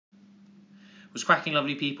Was cracking,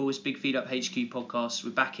 lovely people. It's Big Feed Up HQ podcast.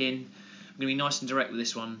 We're back in. I'm going to be nice and direct with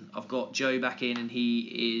this one. I've got Joe back in, and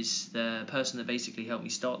he is the person that basically helped me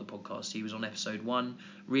start the podcast. He was on episode 1.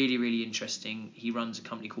 Really, really interesting. He runs a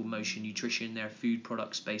company called Motion Nutrition. They're a food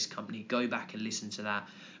products based company. Go back and listen to that.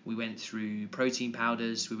 We went through protein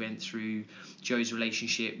powders. We went through Joe's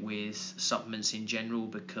relationship with supplements in general,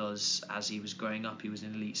 because as he was growing up, he was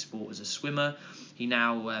in elite sport as a swimmer. He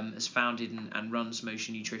now has founded and runs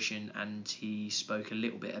Motion Nutrition, and he spoke a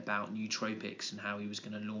little bit about nootropics and how he was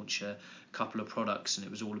going to launch a couple of products, and it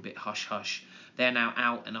was all a bit hush-hush. They're now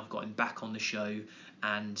out, and I've got him back on the show,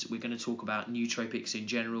 and we're going to talk about nootropics in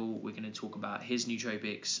general. We're going to talk about his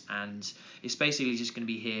nootropics, and it's basically just going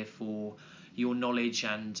to be here for your knowledge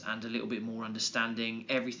and a little bit more understanding.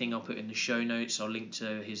 Everything I'll put in the show notes. I'll link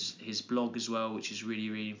to his blog as well, which is really,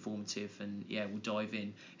 really informative, and yeah, we'll dive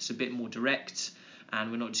in. It's a bit more direct,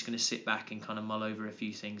 and we're not just going to sit back and kind of mull over a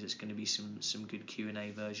few things. It's going to be some good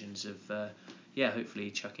Q&A versions of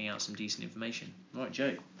hopefully chucking out some decent information. All right,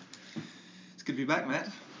 Joe. It's good to be back, Matt.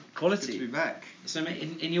 Quality. It's good to be back. So,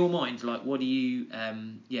 in your mind, like, what do you,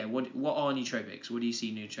 what are nootropics? What do you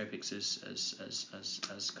see nootropics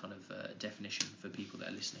as kind of a definition for people that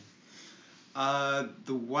are listening?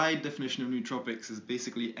 The wide definition of nootropics is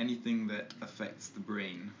basically anything that affects the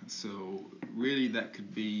brain. So really, that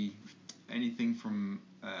could be anything from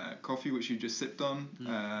coffee, which you just sipped on,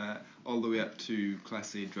 all the way up to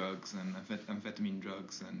class A drugs and amphetamine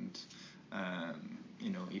drugs and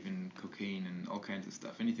even cocaine and all kinds of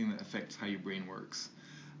stuff. Anything that affects how your brain works.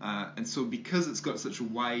 And so because it's got such a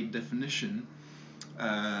wide definition,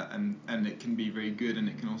 and it can be very good and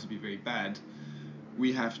it can also be very bad,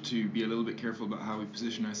 we have to be a little bit careful about how we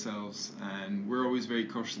position ourselves, and we're always very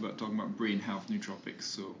cautious about talking about brain health nootropics.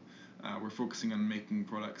 So we're focusing on making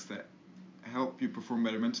products that help you perform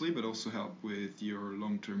better mentally, but also help with your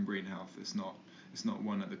long-term brain health. It's not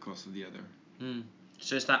one at the cost of the other.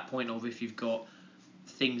 So it's that point of, if you've got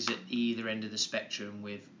things at either end of the spectrum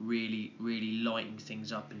with really, really lighting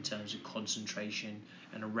things up in terms of concentration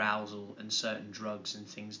and arousal, and certain drugs and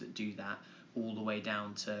things that do that, all the way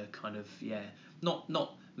down to kind of,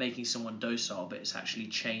 not making someone docile, but it's actually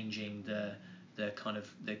changing the kind of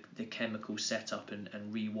the chemical setup and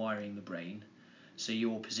rewiring the brain. So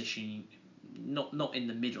you're positioning, not in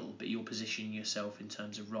the middle, but you're positioning yourself in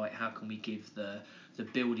terms of, right, how can we give the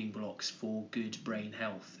building blocks for good brain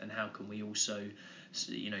health, and how can we also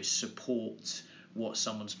support what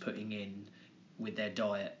someone's putting in with their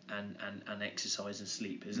diet and exercise and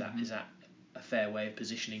sleep. Is that a fair way of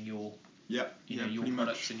positioning your your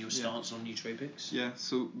products and your stance on nootropics? Yeah,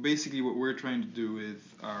 so basically what we're trying to do with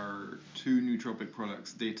our 2 nootropic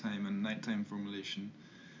products, daytime and nighttime formulation,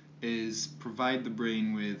 is provide the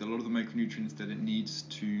brain with a lot of the micronutrients that it needs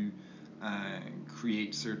to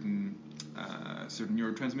create certain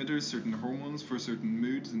neurotransmitters, certain hormones for certain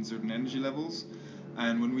moods and certain energy levels.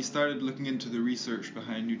 And when we started looking into the research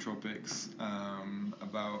behind nootropics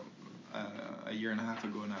about a year and a half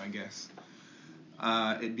ago now, I guess,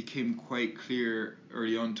 it became quite clear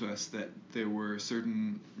early on to us that there were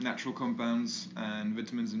certain natural compounds and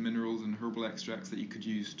vitamins and minerals and herbal extracts that you could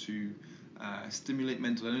use to stimulate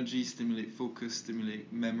mental energy, stimulate focus,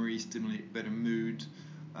 stimulate memory, stimulate better mood,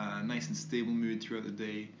 nice and stable mood throughout the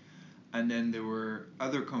day. And then there were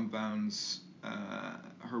other compounds,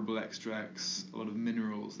 herbal extracts, a lot of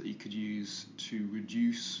minerals that you could use to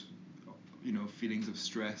reduce feelings of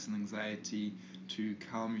stress and anxiety, to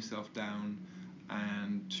calm yourself down,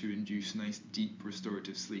 and to induce nice deep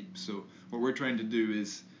restorative sleep. So what we're trying to do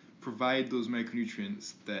is provide those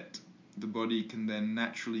micronutrients that the body can then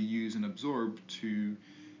naturally use and absorb to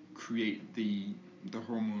create the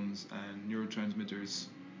hormones and neurotransmitters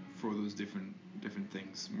for those different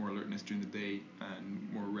things. More alertness during the day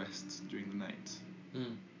and more rest during the night.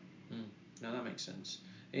 No, that makes sense.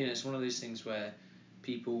 It's one of those things where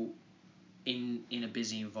people in a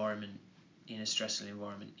busy environment, in a stressful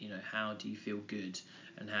environment, how do you feel good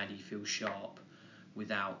and how do you feel sharp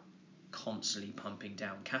without constantly pumping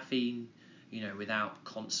down caffeine, without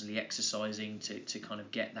constantly exercising to kind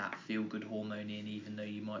of get that feel good hormone in, even though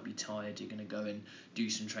you might be tired, you're going to go and do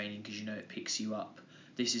some training because it picks you up.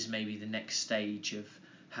 This is maybe the next stage of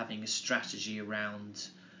having a strategy around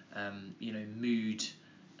mood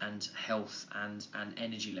and health and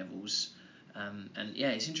energy levels, and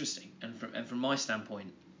it's interesting. And from my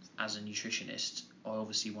standpoint as a nutritionist, I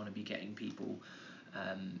obviously want to be getting people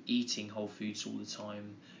eating whole foods all the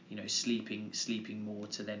time, sleeping more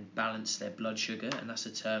to then balance their blood sugar. And that's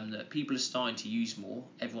a term that people are starting to use more.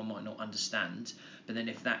 Everyone might not understand, but then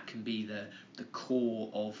if that can be the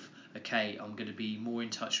core of okay, I'm going to be more in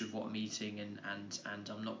touch with what I'm eating, and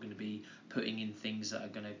I'm not going to be putting in things that are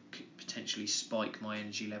going to potentially spike my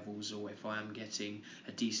energy levels, or if I am getting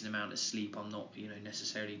a decent amount of sleep, I'm not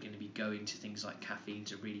necessarily going to be going to things like caffeine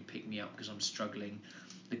to really pick me up because I'm struggling.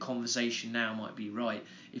 The conversation now might be, right,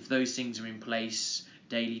 if those things are in place,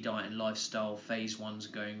 daily diet and lifestyle, phase one's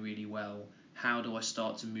going really well, how do I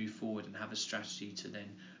start to move forward and have a strategy to then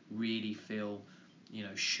really feel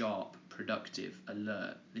sharp, productive,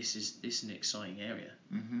 alert? This is an exciting area.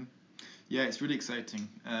 Yeah, it's really exciting.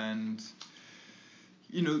 And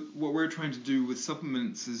what we're trying to do with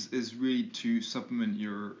supplements is really to supplement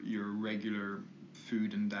your regular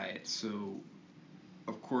food and diet. So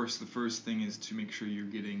of course the first thing is to make sure you're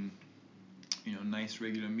getting nice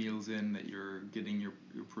regular meals in, that you're getting your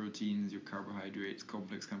proteins, your carbohydrates,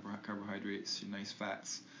 complex carbohydrates, your nice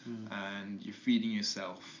fats, and you're feeding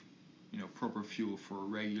yourself proper fuel for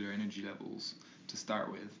regular energy levels to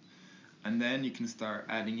start with. And then you can start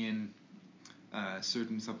adding in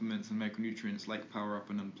certain supplements and micronutrients like Power Up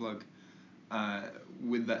and Unplug,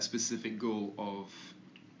 with that specific goal of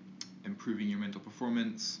improving your mental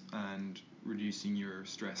performance and reducing your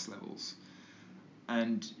stress levels.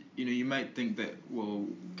 And you might think that, well,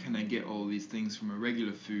 can I get all these things from a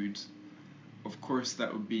regular food? Of course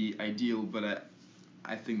that would be ideal, but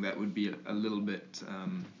I think that would be a little bit,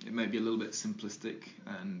 it might be a little bit simplistic,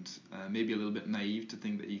 and maybe a little bit naive to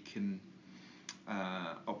think that you can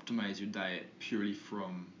optimize your diet purely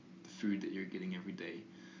from the food that you're getting every day.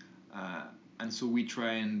 And so we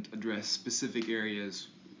try and address specific areas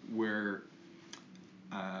where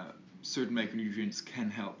certain micronutrients can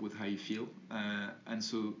help with how you feel. And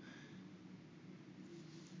so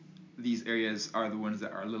these areas are the ones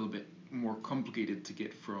that are a little bit more complicated to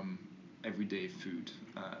get from everyday food.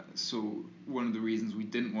 So one of the reasons we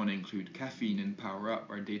didn't want to include caffeine in Power Up,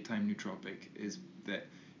 our daytime nootropic, is that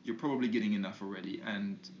you're probably getting enough already,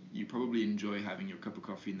 and you probably enjoy having your cup of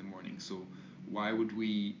coffee in the morning. So why would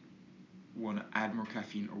we want to add more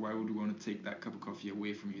caffeine, or why would we want to take that cup of coffee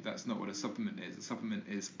away from you? That's not what a supplement is. A supplement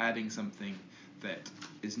is adding something that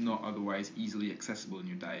is not otherwise easily accessible in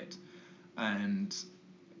your diet. And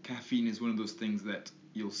caffeine is one of those things that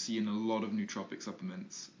you'll see in a lot of nootropic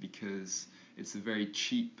supplements, because it's a very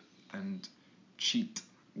cheap and cheat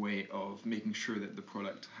way of making sure that the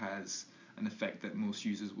product has an effect that most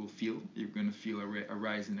users will feel. You're going to feel a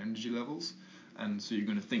rise in energy levels, and so you're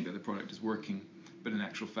going to think that the product is working, but in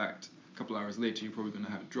actual fact, a couple hours later you're probably going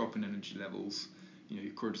to have a drop in energy levels.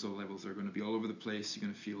 Your cortisol levels are going to be all over the place. You're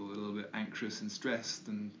going to feel a little bit anxious and stressed,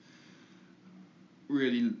 and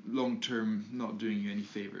really long term not doing you any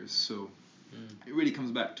favors. So it really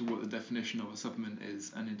comes back to what the definition of a supplement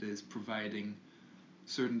is, and it is providing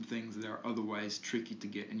certain things that are otherwise tricky to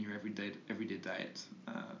get in your everyday diet.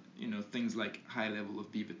 Things like high level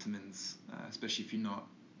of B vitamins, especially if you're not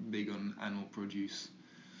big on animal produce.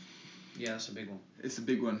 Yeah, that's a big one. It's a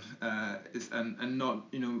big one. And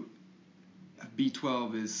not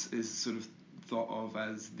B12 is sort of thought of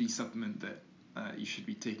as the supplement that you should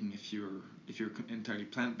be taking if you're entirely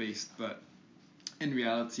plant-based, but in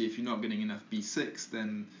reality, if you're not getting enough B6,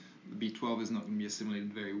 then the B12 is not going to be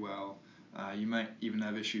assimilated very well. You might even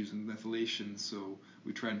have issues with methylation, so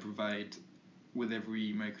we try and provide, with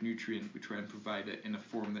every micronutrient, we try and provide it in a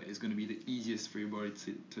form that is going to be the easiest for your body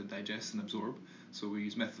to digest and absorb. So we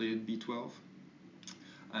use methylated B12,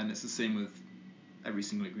 and it's the same with every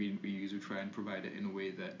single ingredient we use. We try and provide it in a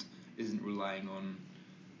way that isn't relying on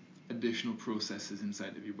additional processes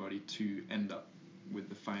inside of your body to end up with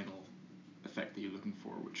the final effect that you're looking for,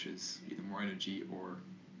 which is either more energy or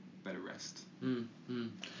better rest. And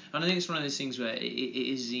I think it's one of those things where it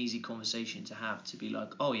is an easy conversation to have, to be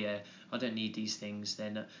like, oh yeah, I don't need these things,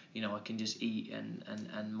 then I can just eat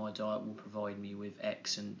and my diet will provide me with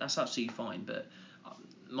X, and that's absolutely fine. But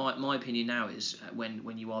my opinion now is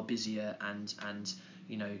when you are busier and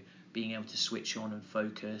being able to switch on and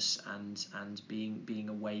focus and being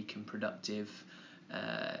awake and productive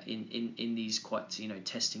in these quite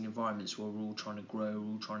testing environments where we're all trying to grow,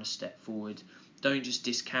 we're all trying to step forward, don't just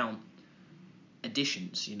discount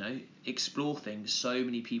additions. Explore things. So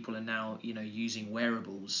many people are now using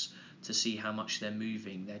wearables to see how much they're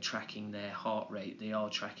moving. They're tracking their heart rate, they are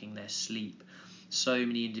tracking their sleep. So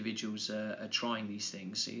many individuals are trying these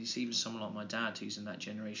things. It's even someone like my dad, who's in that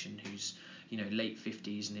generation, who's late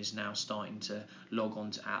 50s and is now starting to log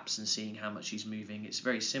on to apps and seeing how much he's moving. It's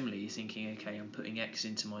very similar. You're thinking, okay, I'm putting X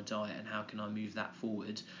into my diet, and how can I move that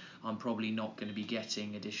forward? I'm probably not going to be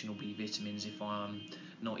getting additional B vitamins if I'm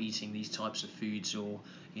not eating these types of foods, or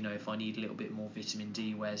if I need a little bit more vitamin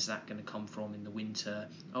D, where's that going to come from in the winter?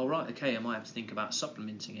 Oh right, okay, I might have to think about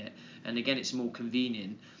supplementing it. And again, it's more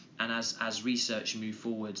convenient, And as research move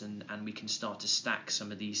forward and we can start to stack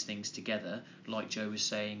some of these things together, like Joe was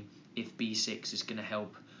saying, if B6 is going to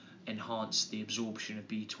help enhance the absorption of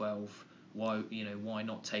B12, why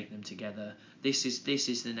not take them together? This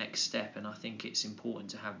is the next step, and I think it's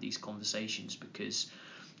important to have these conversations because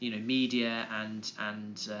media and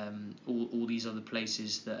all these other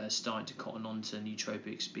places that are starting to cotton on to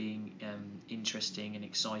nootropics being interesting and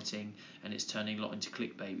exciting, and it's turning a lot into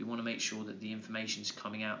clickbait. We want to make sure that the information's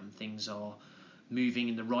coming out and things are moving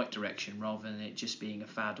in the right direction rather than it just being a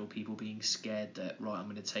fad or people being scared that, right, I'm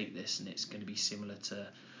going to take this and it's going to be similar to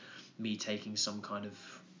me taking some kind of,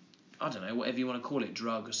 I don't know, whatever you want to call it,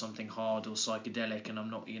 drug or something hard or psychedelic, and I'm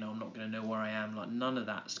not going to know where I am. Like, none of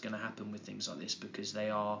that's going to happen with things like this because they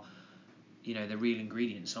are, they're real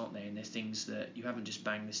ingredients, aren't they? And they're things that you haven't just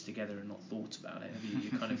banged this together and not thought about it, have you?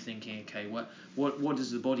 You're kind of thinking, okay, what does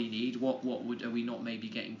the body need? What are we not maybe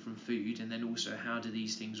getting from food? And then also, how do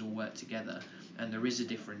these things all work together? And there is a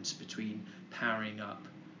difference between powering up,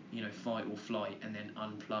 fight or flight, and then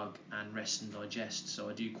unplug and rest and digest. So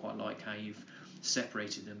I do quite like how you've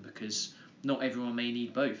separated them, because not everyone may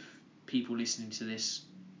need both. People listening to this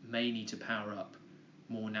may need to power up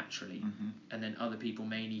more naturally, and then other people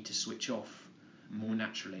may need to switch off more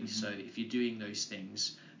naturally. So if you're doing those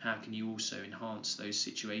things, how can you also enhance those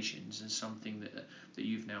situations? And something that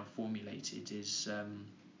you've now formulated is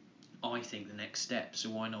I think the next step. So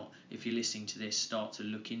why not, if you're listening to this, start to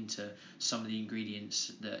look into some of the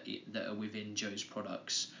ingredients that are within Joe's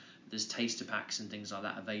products. There's taster packs and things like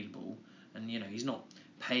that available, and he's not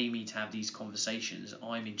paying me to have these conversations.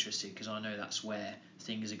 I'm interested because I know that's where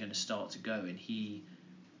things are going to start to go, and he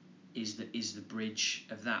is the bridge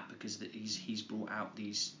of that, because he's brought out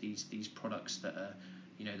these products that are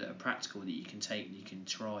that are practical, that you can take and you can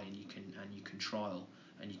try and you can trial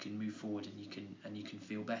and you can move forward and you can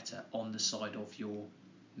feel better on the side of your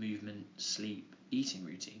movement, sleep, eating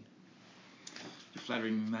routine. You're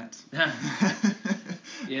flattering me, Matt.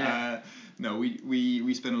 Yeah. No,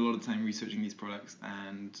 we spend a lot of time researching these products,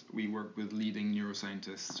 and we work with leading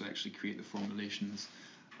neuroscientists to actually create the formulations,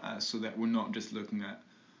 so that we're not just looking at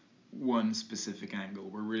one specific angle.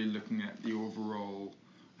 We're really looking at the overall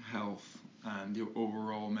health and the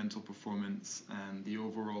overall mental performance and the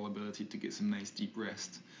overall ability to get some nice deep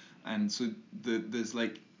rest. And so there's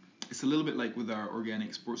it's a little bit like with our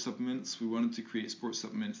organic sports supplements. We wanted to create sports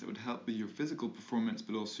supplements that would help with your physical performance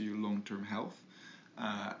but also your long-term health.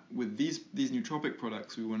 With these nootropic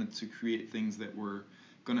products, we wanted to create things that were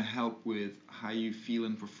going to help with how you feel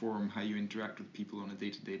and perform, how you interact with people on a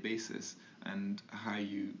day-to-day basis, and how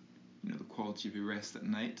the quality of your rest at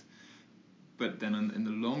night. But then in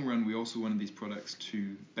the long run, we also wanted these products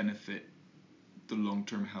to benefit the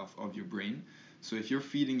long-term health of your brain. So if you're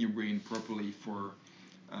feeding your brain properly for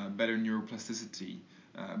better neuroplasticity,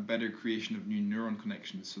 better creation of new neuron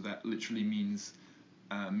connections, so that literally means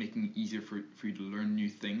making it easier for you to learn new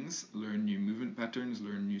things, learn new movement patterns,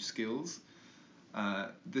 learn new skills.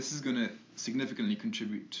 This is going to significantly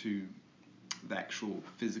contribute to the actual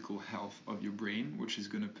physical health of your brain, which is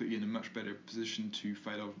going to put you in a much better position to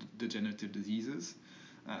fight off degenerative diseases,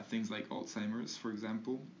 things like Alzheimer's, for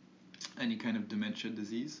example, any kind of dementia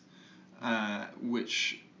disease,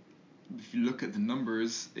 which, if you look at the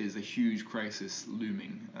numbers, is a huge crisis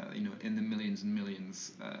looming, in the millions and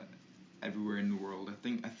millions everywhere in the world. I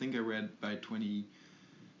think I read by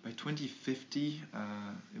 2050,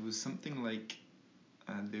 it was something like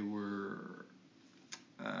they were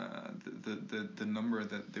the number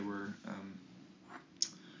that they were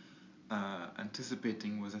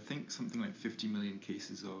anticipating was, I think, something like 50 million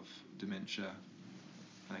cases of dementia.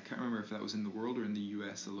 And I can't remember if that was in the world or in the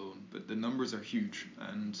US alone, but the numbers are huge.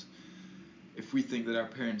 And if we think that our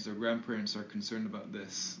parents or grandparents are concerned about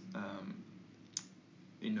this,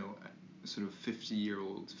 sort of 50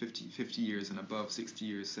 years and above, 60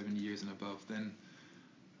 years, 70 years and above, then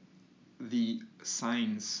the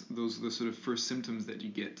signs, those sort of first symptoms that you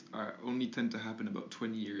get, only tend to happen about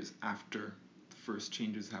 20 years after the first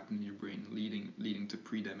changes happen in your brain, leading to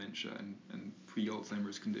pre-dementia and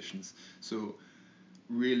pre-Alzheimer's conditions. So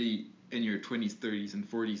really, in your 20s, 30s, and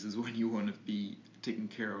 40s is when you want to be taking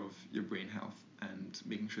care of your brain health and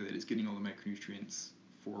making sure that it's getting all the micronutrients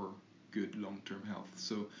for good long-term health.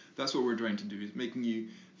 So that's what we're trying to do, is making you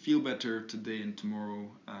feel better today and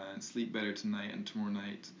tomorrow, and sleep better tonight and tomorrow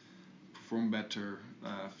night, perform better,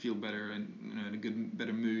 feel better, and in a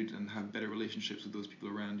better mood, and have better relationships with those people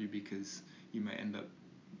around you, because you might end up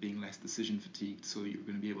being less decision fatigued, so you're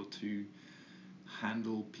going to be able to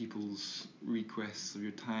handle people's requests of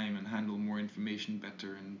your time and handle more information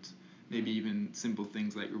better, and maybe even simple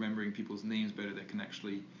things like remembering people's names better, that can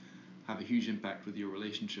actually have a huge impact with your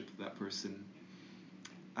relationship with that person.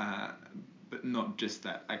 But not just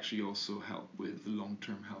that, actually also help with the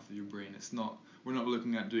long-term health of your brain. We're not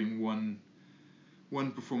looking at doing one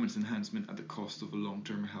performance enhancement at the cost of a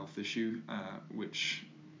long-term health issue, which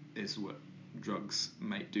is what drugs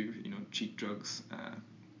might do, cheap drugs.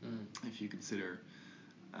 If you consider,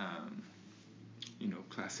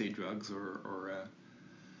 class A drugs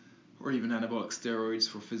or even anabolic steroids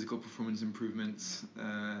for physical performance improvements,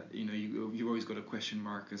 you've always got a question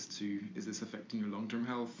mark as to, is this affecting your long-term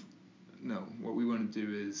health? No, what we want to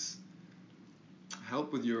do is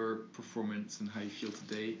help with your performance and how you feel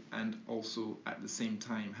today, and also at the same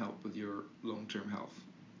time help with your long-term health.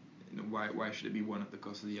 Why should it be one at the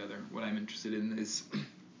cost of the other? What I'm interested in is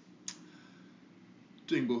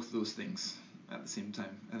doing both of those things at the same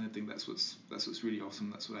time, and I think that's what's really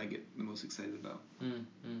awesome. That's what I get the most excited about.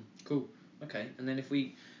 Cool. Okay, and then if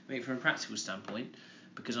we maybe from a practical standpoint,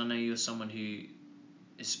 because I know you're someone who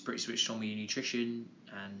is pretty switched on with your nutrition,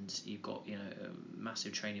 and you've got a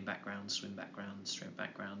massive training background, swim background, strength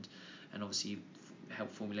background, and obviously you've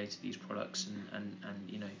helped formulate these products, and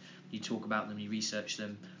you talk about them, you research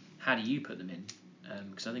them. How do you put them in?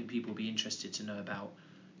 Because I think people will be interested to know about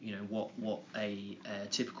what a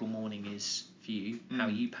typical morning is for you, how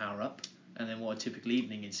you power up, and then what a typical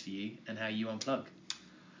evening is for you, and how you unplug.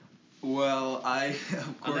 Well,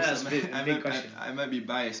 of course, I might be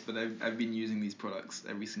biased, but I've been using these products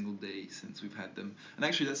every single day since we've had them. And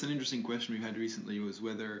actually, that's an interesting question we've had recently, was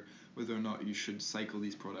whether or not you should cycle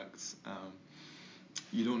these products.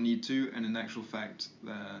 You don't need to, and in actual fact,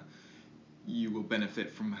 you will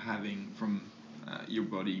benefit from having your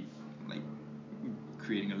body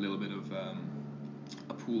creating a little bit of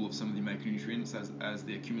a pool of some of the micronutrients as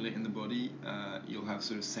they accumulate in the body. You'll have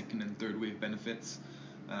sort of second and third wave benefits.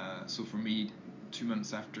 So for me, 2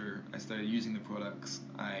 months after I started using the products,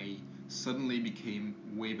 I suddenly became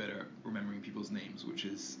way better at remembering people's names, which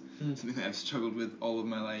is something that I've struggled with all of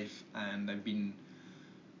my life, and I've been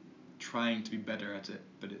trying to be better at it,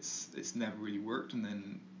 but it's never really worked. And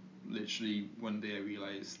then literally one day I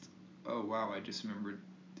realized, oh wow, I just remembered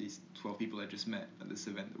these 12 people I just met at this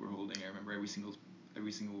event that we're holding. I remember every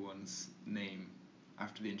single one's name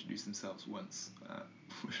after they introduced themselves once,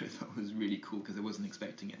 which I thought was really cool because I wasn't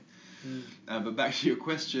expecting it. But back to your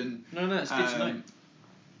question. No, it's good to know.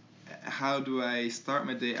 How do I start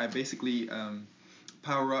my day? I basically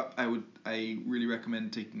power up. I really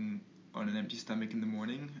recommend taking on an empty stomach in the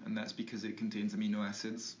morning, and that's because it contains amino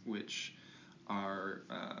acids, which are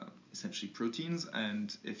essentially proteins.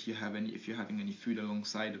 And if you're having any food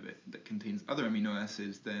alongside of it that contains other amino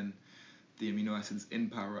acids, then the amino acids in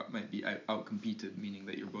Power Up might be outcompeted, meaning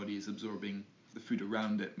that your body is absorbing the food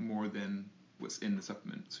around it more than what's in the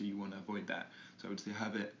supplement. So you want to avoid that. So I would say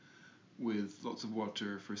have it with lots of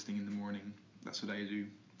water first thing in the morning. That's what I do.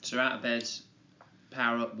 So out of bed,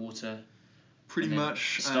 Power Up, water. Pretty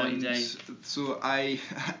much. Start your day. So I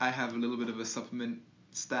have a little bit of a supplement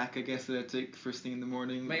stack, I guess, that I take first thing in the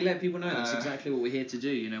morning. Mate, let people know that's exactly what we're here to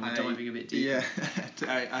do. We're diving a bit deeper.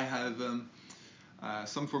 Yeah, I have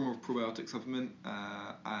some form of probiotic supplement.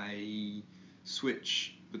 I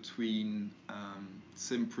switch between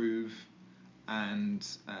Simprove and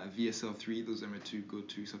VSL3. Those are my two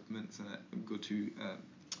go-to supplements,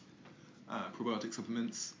 probiotic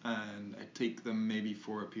supplements, and I take them maybe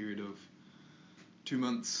for a period of 2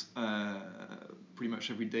 months, pretty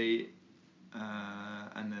much every day,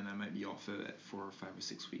 and then I might be off it for 5 or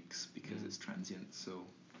 6 weeks because it's transient. So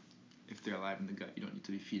if they're alive in the gut, you don't need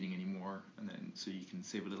to be feeding anymore, and then so you can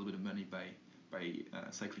save a little bit of money by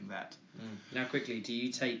cycling that. Now, quickly, do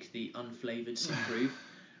you take the unflavoured Simprove,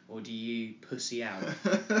 or do you pussy out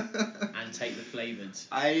and take the flavoured?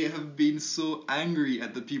 I have been so angry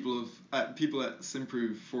at the people at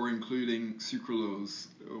Simprove for including sucralose,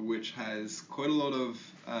 which has quite a lot of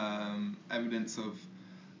evidence of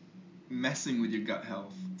messing with your gut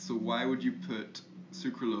health. So why would you put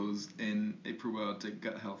sucralose in a probiotic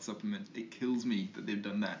gut health supplement? It kills me that they've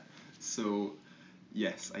done that. So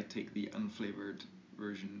yes, I take the unflavored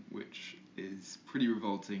version, which is pretty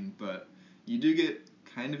revolting, but you do get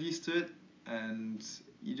kind of used to it, and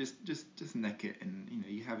you just neck it, and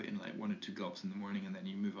you have it in like 1 or 2 gulps in the morning, and then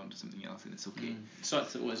you move on to something else, and it's okay. So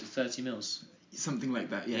what is it, 30 mils? Something like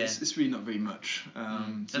that. Yeah. It's really not very much.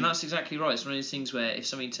 And that's exactly right. It's one of those things where if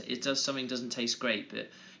something doesn't taste great, but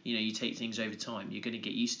you take things over time, you're going to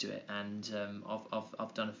get used to it. And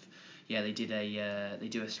I've done they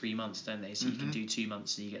do a 3 months, don't they? So you can do 2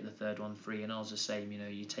 months and you get the third one free. And I was the same.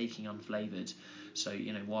 You're taking unflavoured, so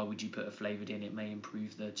why would you put a flavoured in? It may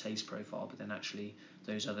improve the taste profile, but then actually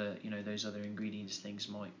those other ingredients things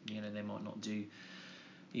might they might not do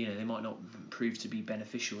they might not prove to be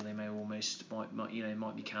beneficial. They may almost might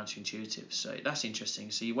be counterintuitive. So that's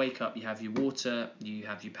interesting. So you wake up, you have your water, you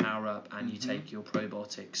have your power up, and you take your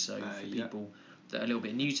probiotics. So for people that are a little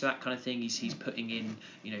bit new to that kind of thing, he's putting in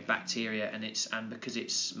bacteria, and because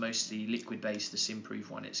it's mostly liquid based, the Simprove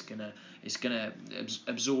one, it's gonna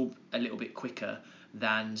absorb a little bit quicker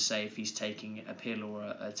than, say, if he's taking a pill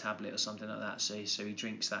or a tablet or something like that. So he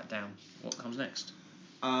drinks that down. What comes next?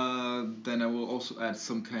 Then I will also add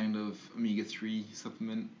some kind of omega-3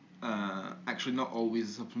 supplement. Actually, not always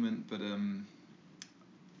a supplement, but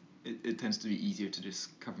it tends to be easier to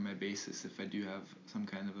just cover my bases if I do have some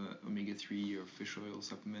kind of a omega-3 or fish oil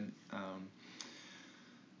supplement.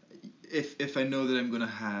 If I know that I'm going to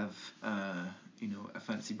have a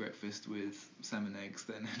fancy breakfast with salmon eggs,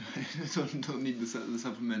 then I don't need the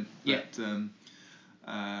supplement. Yeah. But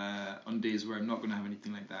on days where I'm not going to have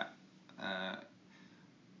anything like that,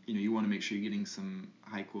 you want to make sure you're getting some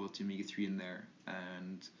high quality omega-3 in there.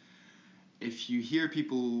 And if you hear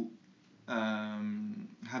people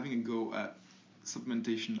having a go at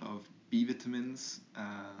supplementation of B vitamins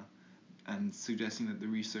and suggesting that the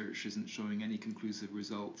research isn't showing any conclusive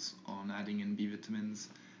results on adding in B vitamins,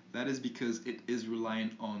 that is because it is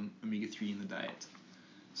reliant on omega-3 in the diet.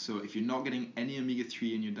 So if you're not getting any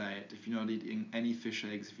omega-3 in your diet, if you're not eating any fish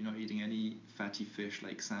eggs, if you're not eating any fatty fish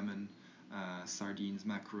like salmon, sardines,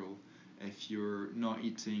 mackerel, if you're not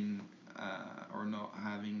eating or not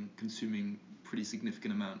consuming pretty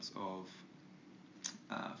significant amounts of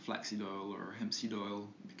flaxseed oil or hemp seed oil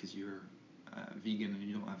because you're vegan and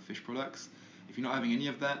you don't have fish products, if you're not having any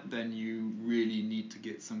of that, then you really need to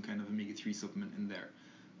get some kind of omega-3 supplement in there.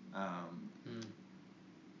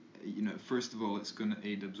 First of all, it's going to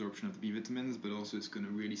aid absorption of the B vitamins, but also it's going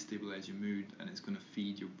to really stabilize your mood, and it's going to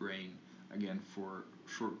feed your brain, again, for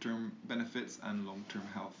short-term benefits and long-term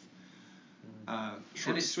health.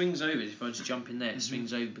 And it swings over, if I just jump in there, it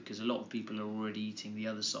swings over because a lot of people are already eating the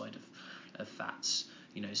other side of fats,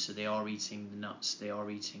 so they are eating the nuts, they are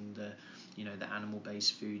eating the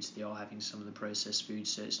animal-based foods, they are having some of the processed foods.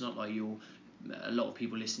 So it's not like a lot of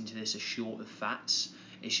people listening to this are short of fats.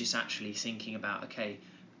 It's just actually thinking about, okay,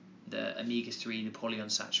 the omega-3, the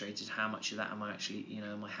polyunsaturated, how much of that am I actually,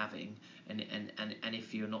 am I having? And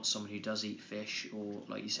if you're not someone who does eat fish, or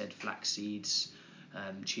like you said, flax seeds,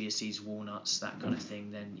 chia seeds, walnuts, that kind of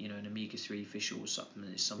thing, then an omega-3 fish oil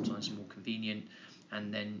supplement is sometimes more convenient.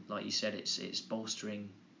 And then, like you said, it's bolstering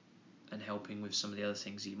and helping with some of the other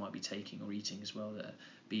things that you might be taking or eating as well that are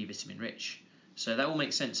B vitamin rich. So that all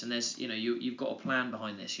makes sense. And there's you've got a plan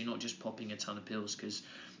behind this. You're not just popping a ton of pills because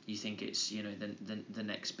you think it's the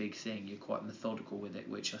next big thing. You're quite methodical with it,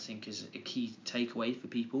 which I think is a key takeaway for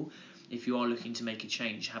people. If you are looking to make a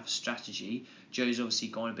change, have a strategy. Joe's obviously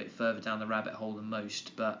gone a bit further down the rabbit hole than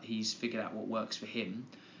most, but he's figured out what works for him,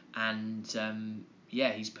 and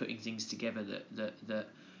he's putting things together that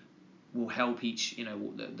will help each,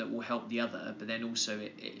 that will help the other, but then also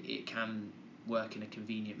it can work in a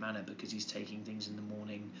convenient manner because he's taking things in the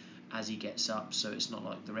morning as he gets up, so it's not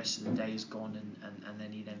like the rest of the day is gone and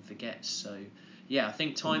then he then forgets. So I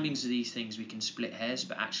think timings of these things, we can split hairs,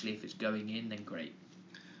 but actually if it's going in, then great.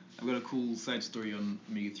 I've got a cool side story on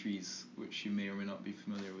omega-3s which you may or may not be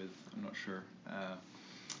familiar with, I'm not sure,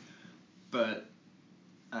 but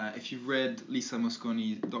if you've read Dr. Lisa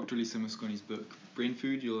Mosconi's book Brain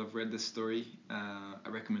Food, you'll have read this story. I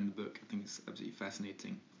recommend the book. I think it's absolutely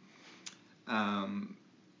fascinating.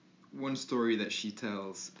 One story that she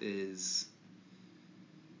tells is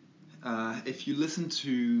if you listen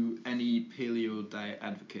to any paleo diet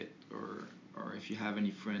advocate, or if you have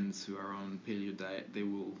any friends who are on paleo diet, they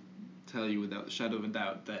will tell you without the shadow of a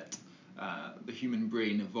doubt that the human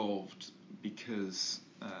brain evolved because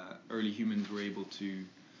early humans were able to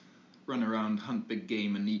run around, hunt big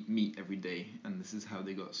game, and eat meat every day, and this is how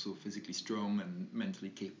they got so physically strong and mentally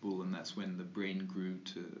capable, and that's when the brain grew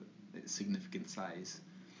to its significant size.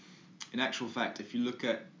 In actual fact, if you look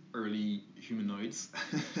at early humanoids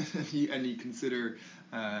and you consider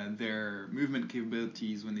their movement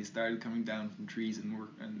capabilities when they started coming down from trees and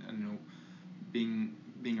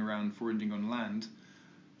being around foraging on land,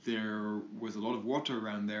 there was a lot of water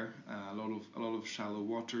around there, a lot of shallow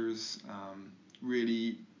waters.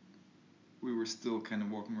 Really, we were still kind of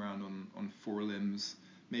walking around on four limbs,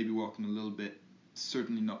 maybe walking a little bit,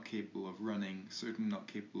 certainly not capable of running, certainly not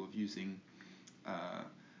capable of using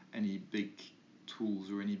any big tools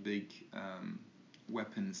or any big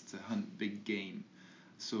weapons to hunt big game.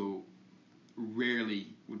 So rarely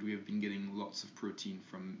would we have been getting lots of protein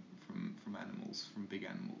from animals, from big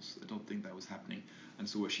animals. I don't think that was happening. And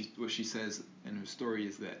so what she says in her story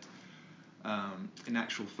is that In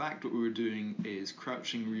actual fact, what we were doing is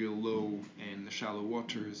crouching real low in the shallow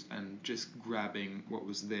waters and just grabbing what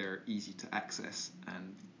was there, easy to access.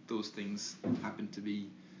 And those things happened to be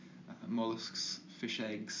mollusks, fish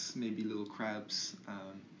eggs, maybe little crabs,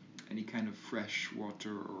 any kind of fresh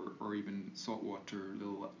water or even saltwater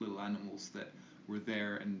little animals that were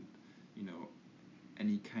there, and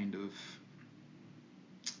any kind of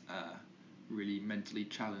really mentally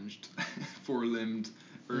challenged, four-limbed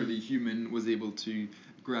early human was able to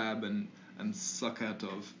grab and suck out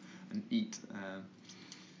of and eat.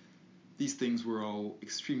 These things were all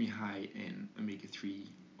extremely high in omega-3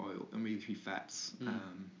 oil, omega-3 fats.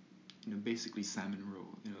 Basically salmon roe,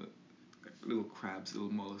 little crabs,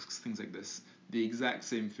 little mollusks, things like this. The exact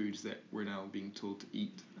same foods that we're now being told to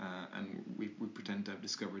eat, and we pretend to have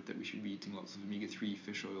discovered that we should be eating lots of omega-3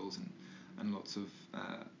 fish oils and lots of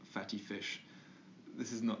fatty fish.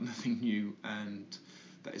 This is nothing new, and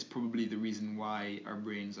that is probably the reason why our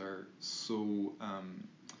brains are so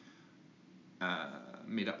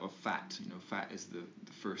made up of fat. Fat is the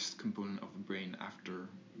first component of the brain after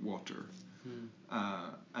water,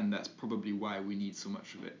 and that's probably why we need so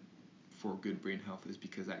much of it for good brain health, is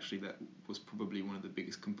because actually that was probably one of the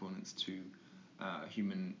biggest components to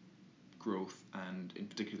human growth, and in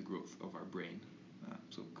particular the growth of our brain.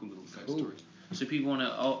 So cool little side story. So people want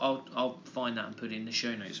to, I'll find that and put it in the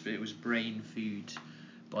show notes. But it was Brain Food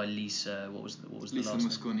by Lisa. What was the Lisa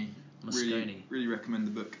last name? Mosconi. Really recommend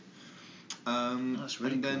the book. That's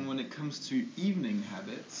really and then cool. when it comes to evening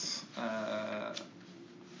habits, I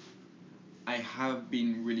have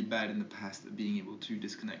been really bad in the past at being able to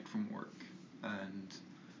disconnect from work, and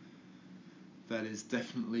that is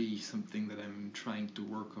definitely something that I'm trying to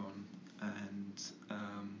work on. And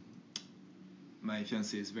my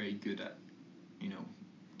fiancée is very good at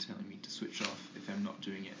telling me to switch off if I'm not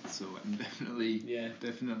doing it, so I'm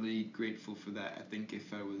definitely grateful for that. I think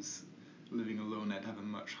if I was living alone, I'd have a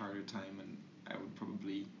much harder time, and I would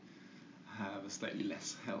probably have a slightly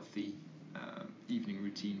less healthy evening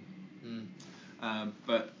routine.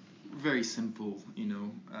 But very simple,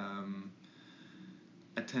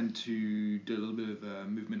 I tend to do a little bit of a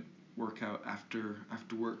movement workout after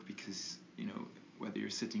work, because whether you're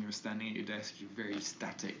sitting or standing at your desk, you're very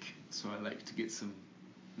static, so I like to get some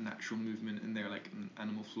natural movement in there, like an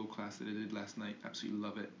animal flow class that I did last night. Absolutely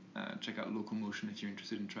love it. Check out Local Motion if you're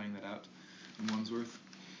interested in trying that out in Wandsworth.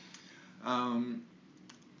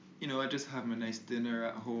 I just have my nice dinner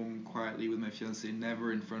at home quietly with my fiancée,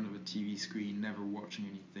 never in front of a TV screen, never watching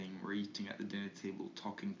anything. We're eating at the dinner table,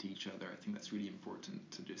 talking to each other. I think that's really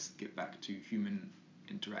important, to just get back to human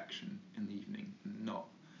interaction in the evening, not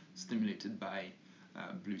stimulated by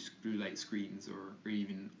blue light screens or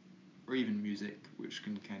even music, which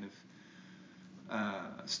can kind of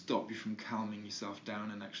stop you from calming yourself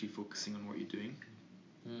down and actually focusing on what you're doing.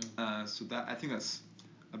 So that, I think that's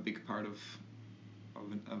a big part of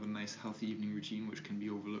a nice healthy evening routine, which can be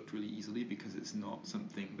overlooked really easily because it's not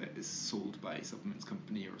something that is sold by a supplements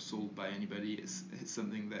company or sold by anybody. It's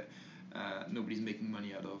something that nobody's making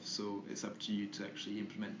money out of, so it's up to you to actually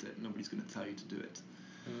implement it. Nobody's going to tell you to do it,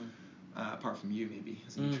 apart from you maybe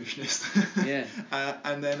as a nutritionist. Yeah.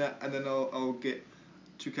 And then I'll get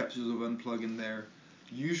 2 capsules of Unplug in there,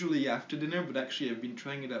 usually after dinner, but actually I've been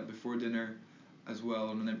trying it out before dinner as well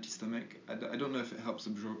on an empty stomach. I don't know if it helps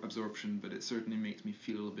absorption, but it certainly makes me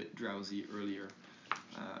feel a little bit drowsy earlier,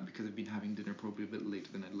 because I've been having dinner probably a bit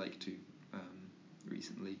later than I'd like to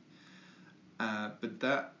recently. But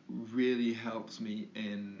that really helps me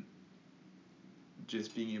in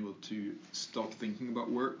just being able to stop thinking about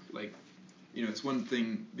work. Like, it's one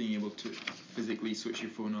thing being able to physically switch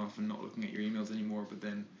your phone off and not looking at your emails anymore, but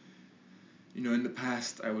then in the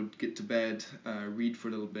past, I would get to bed, read for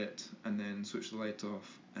a little bit, and then switch the light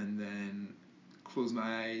off, and then close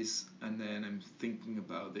my eyes, and then I'm thinking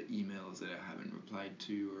about the emails that I haven't replied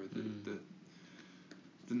to, or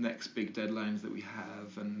the next big deadlines that we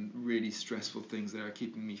have, and really stressful things that are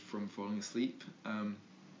keeping me from falling asleep.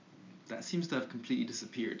 That seems to have completely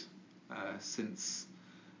disappeared since,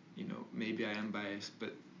 maybe I am biased,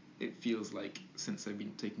 but it feels like since I've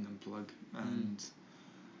been taking Unplug. And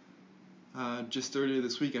just earlier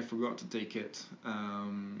this week I forgot to take it,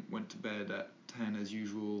 went to bed at 10 as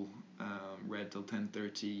usual, read till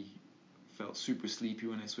 10:30, felt super sleepy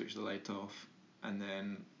when I switched the light off, and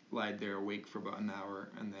then lied there awake for about an hour,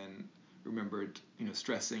 and then remembered,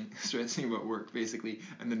 stressing about work basically,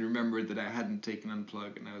 and then remembered that I hadn't taken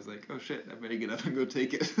Unplug, and I was like, oh shit, I better get up and go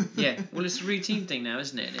take it. Yeah, well, it's a routine thing now,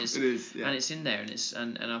 isn't it? It is, yeah. And it's in there,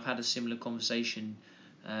 and I've had a similar conversation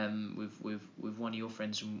with one of your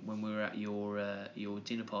friends when we were at your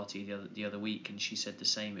dinner party the other week, and she said the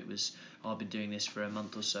same. It was, I've been doing this for a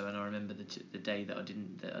month or so, and I remember the day that I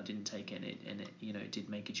didn't take it, and it did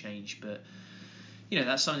make a change. But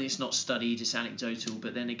that's something that's not studied, it's anecdotal,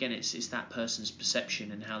 but then again it's that person's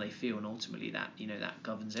perception and how they feel, and ultimately that that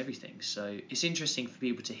governs everything. So it's interesting for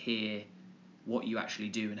people to hear what you actually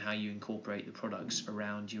do and how you incorporate the products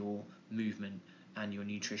around your movement and your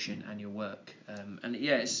nutrition and your work. And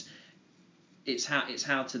yeah, it's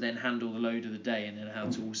how to then handle the load of the day, and then how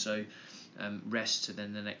to also rest, so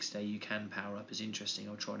then the next day you can power up. Is interesting.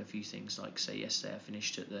 I've tried a few things, like say yesterday I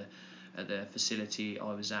finished at the facility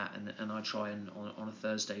I was at, and I try and on a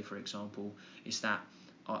Thursday, for example, it's that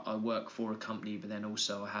I work for a company, but then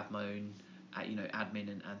also I have my own admin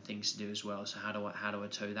and things to do as well. So how do I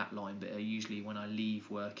toe that line? But usually when I leave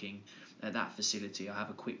working at that facility, I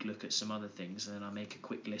have a quick look at some other things, and then I make a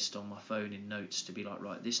quick list on my phone in notes to be like,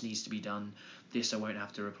 right, this needs to be done, this I won't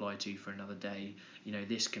have to reply to for another day,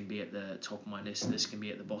 this can be at the top of my list, this can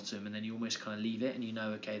be at the bottom, and then you almost kind of leave it, and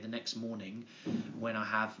okay, the next morning when I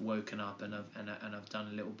have woken up and I've done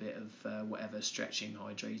a little bit of whatever, stretching,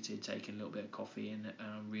 hydrated, taken a little bit of coffee, and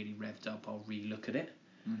I'm really revved up, I'll re-look at it.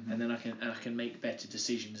 Mm-hmm. And then I can make better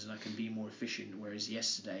decisions, and I can be more efficient. Whereas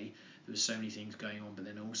yesterday there was so many things going on, but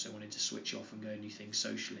then I also wanted to switch off and go and do things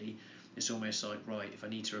socially. It's almost like, right, if I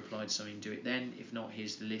need to reply to something, do it then. If not,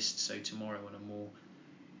 here's the list. So tomorrow when I'm more,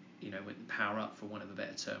 with power up, for want of a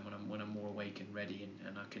better term, when I'm more awake and ready,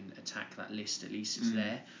 and I can attack that list, at least it's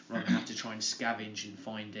there, rather than have to try and scavenge and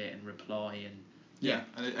find it and reply. And yeah,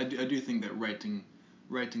 I do think that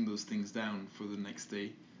writing those things down for the next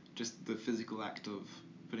day, just the physical act of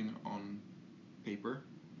putting it on paper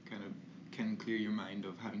kind of can clear your mind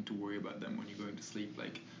of having to worry about them when you're going to sleep,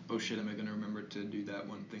 like, oh shit, am I going to remember to do that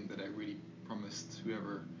one thing that I really promised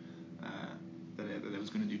whoever that I was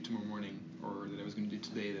going to do tomorrow morning, or that I was going to do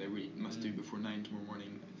today, that I really must do before 9 tomorrow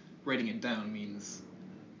morning. Writing it down means,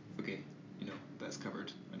 okay, that's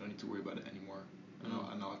covered, I don't need to worry about it anymore,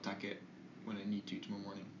 and I'll attack it when I need to tomorrow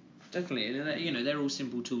morning. Definitely, and they're all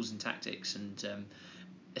simple tools and tactics, and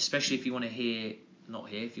especially if you want to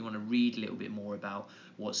if you want to read a little bit more about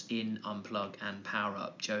what's in Unplug and Power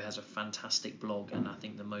Up, Joe has a fantastic blog, and I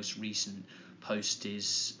think the most recent post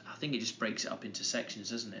is, I think it just breaks it up into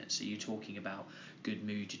sections, doesn't it? So you're talking about good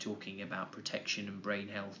mood, you're talking about protection and brain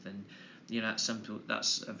health, and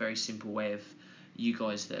that's a very simple way of you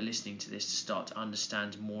guys that are listening to this to start to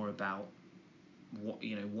understand more about what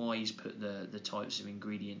why he's put the types of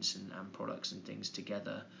ingredients and products and things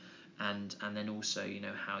together, and then also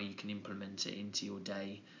how you can implement it into your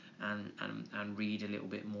day, and read a little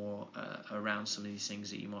bit more around some of these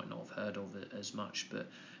things that you might not have heard of as much. But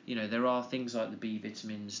there are things like the B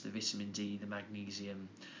vitamins, the vitamin D, the magnesium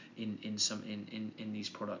in these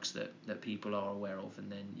products that people are aware of,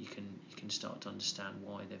 and then you can start to understand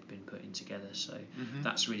why they've been put in together. So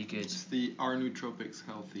that's really good. It's the Our Nootropics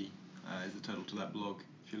Healthy is the title to that blog,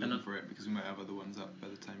 if you're looking for it, because we might have other ones up by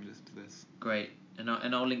the time you listen to this. Great, and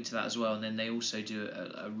I'll link to that as well. And then they also do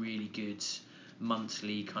a really good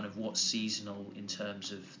monthly kind of what's seasonal in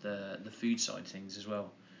terms of the food side of things as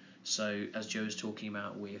well. So as Joe was talking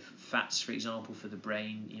about with fats, for example, for the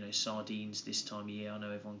brain, sardines this time of year, I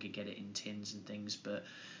know everyone could get it in tins and things, but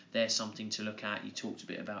they're something to look at. You talked a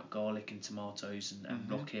bit about garlic and tomatoes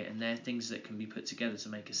and rocket, and they're things that can be put together to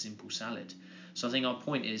make a simple salad. So I think our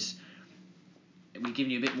point is, we've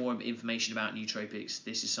given you a bit more information about nootropics.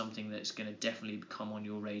 This is something that's going to definitely come on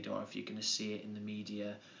your radar if you're going to see it in the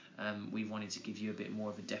media. We wanted to give you a bit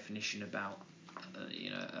more of a definition about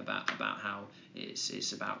about how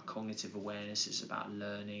it's about cognitive awareness, it's about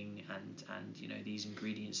learning, and these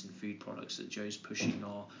ingredients and food products that Joe's pushing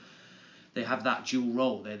they have that dual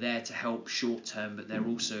role. They're there to help short term, but they're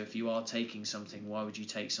also, if you are taking something, why would you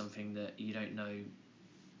take something that you don't know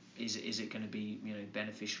is it going to be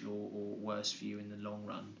beneficial or worse for you in the long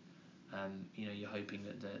run? You're hoping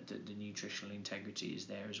that the nutritional integrity is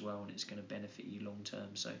there as well, and it's going to benefit you long term.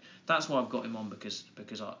 So that's why I've got him on, because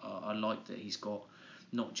I like that he's got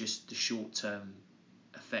not just the short term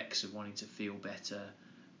effects of wanting to feel better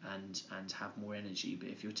and have more energy, but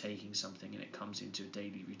if you're taking something and it comes into a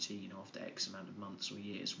daily routine after X amount of months or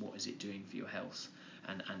years, what is it doing for your health,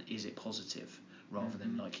 and is it positive, rather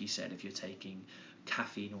than, like he said, if you're taking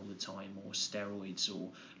caffeine all the time, or steroids, or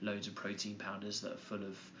loads of protein powders that are full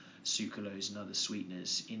of sucralose and other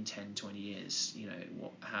sweeteners, in 10-20 years,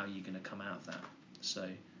 how are you going to come out of that? So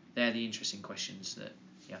they're the interesting questions that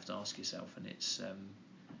you have to ask yourself, and it's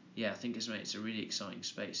I think it's a really exciting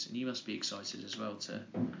space, and you must be excited as well to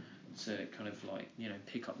kind of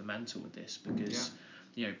pick up the mantle with this, because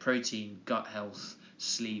protein, gut health,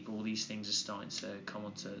 sleep, all these things are starting to come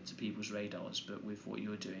onto people's radars. But with what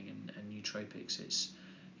you're doing and nootropics, it's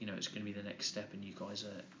it's going to be the next step, and you guys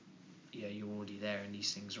are you're already there, and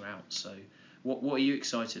these things are out. So what are you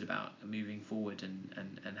excited about moving forward,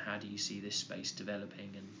 and how do you see this space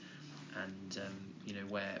developing, and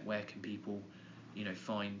where can people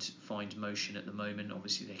find Motion at the moment?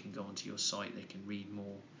 Obviously they can go onto your site, they can read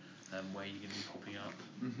more, where you're going to be popping up.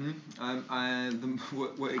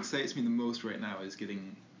 What excites me the most right now is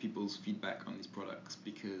getting people's feedback on these products,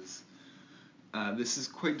 because this is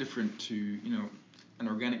quite different to an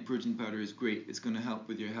organic protein powder is great, it's going to help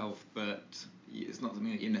with your health, but it's not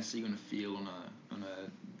something that you're necessarily going to feel on a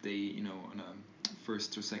day, on a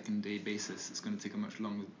first or second day basis. It's going to take a much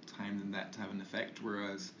longer time than that to have an effect,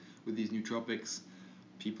 whereas with these nootropics,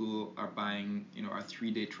 people are buying our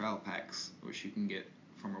 3-day trial packs, which you can get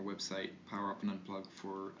from our website, Power Up and Unplug,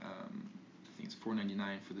 for I think it's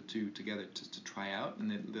 $4.99 for the two together to try out, and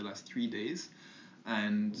they last 3 days.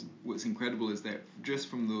 And what's incredible is that just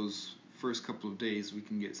from those first couple of days, we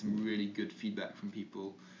can get some really good feedback from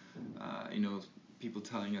people. People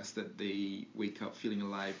telling us that they wake up feeling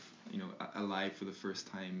alive, alive for the first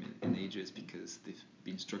time in ages, because they've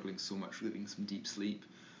been struggling so much with getting some deep sleep,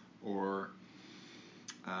 or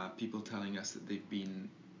people telling us that they've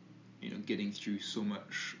been, getting through so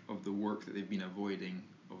much of the work that they've been avoiding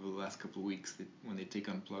over the last couple of weeks. When they take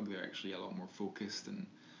Unplug, they're actually a lot more focused and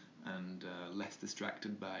less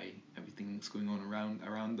distracted by everything that's going on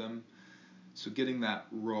around them. So getting that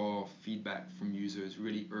raw feedback from users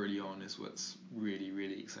really early on is what's really,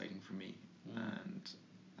 really exciting for me. And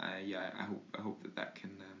I hope that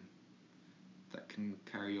can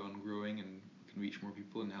carry on growing and can reach more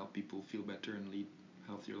people and help people feel better and lead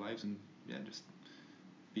healthier lives, and just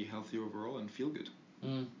be healthier overall and feel good.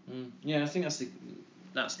 Yeah, I think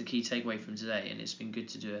that's the key takeaway from today, and it's been good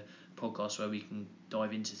to do a podcast where we can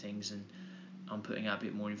dive into things, and I'm putting out a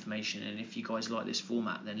bit more information. And if you guys like this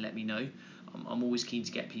format, then let me know. I'm always keen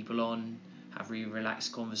to get people on, have really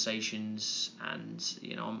relaxed conversations, and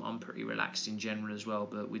I'm pretty relaxed in general as well.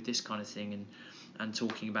 But with this kind of thing and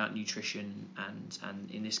talking about nutrition and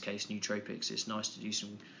in this case nootropics, it's nice to do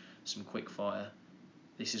some quick fire.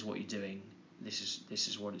 This is what you're doing. This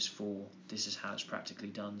is what it's for. This is how it's practically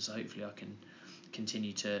done. So hopefully I can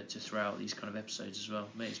continue to throw out these kind of episodes as well.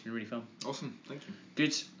 Mate, it's been really fun. Awesome, thank you.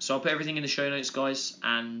 Good. So I'll put everything in the show notes, guys.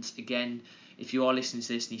 And again, if you are listening to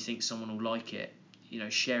this and you think someone will like it,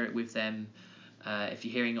 share it with them. If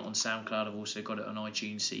you're hearing it on SoundCloud, I've also got it on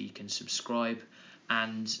iTunes, so you can subscribe.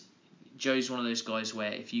 And Joe's one of those guys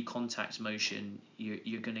where if you contact Motion,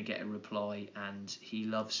 you're going to get a reply, and he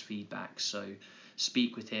loves feedback. So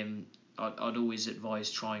speak with him. I'd always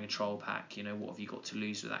advise trying a trial pack. What have you got to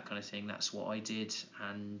lose with that kind of thing? That's what I did.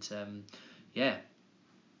 And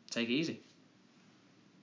take it easy.